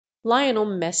Lionel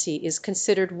Messi is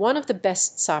considered one of the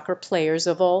best soccer players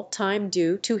of all time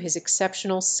due to his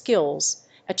exceptional skills,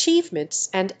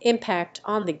 achievements, and impact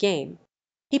on the game.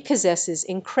 He possesses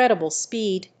incredible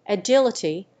speed,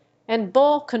 agility, and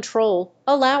ball control,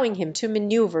 allowing him to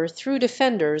maneuver through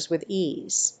defenders with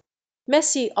ease.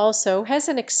 Messi also has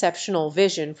an exceptional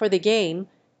vision for the game,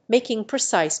 making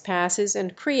precise passes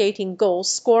and creating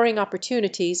goal-scoring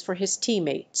opportunities for his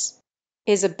teammates.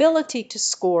 His ability to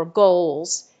score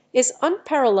goals is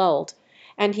unparalleled,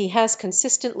 and he has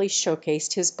consistently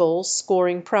showcased his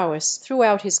goal-scoring prowess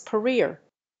throughout his career.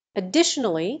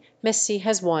 Additionally, Messi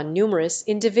has won numerous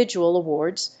individual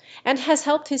awards and has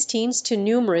helped his teams to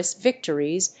numerous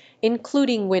victories,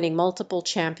 including winning multiple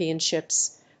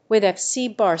championships with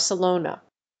FC Barcelona.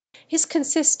 His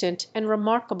consistent and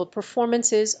remarkable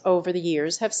performances over the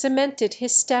years have cemented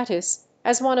his status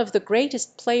as one of the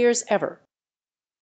greatest players ever.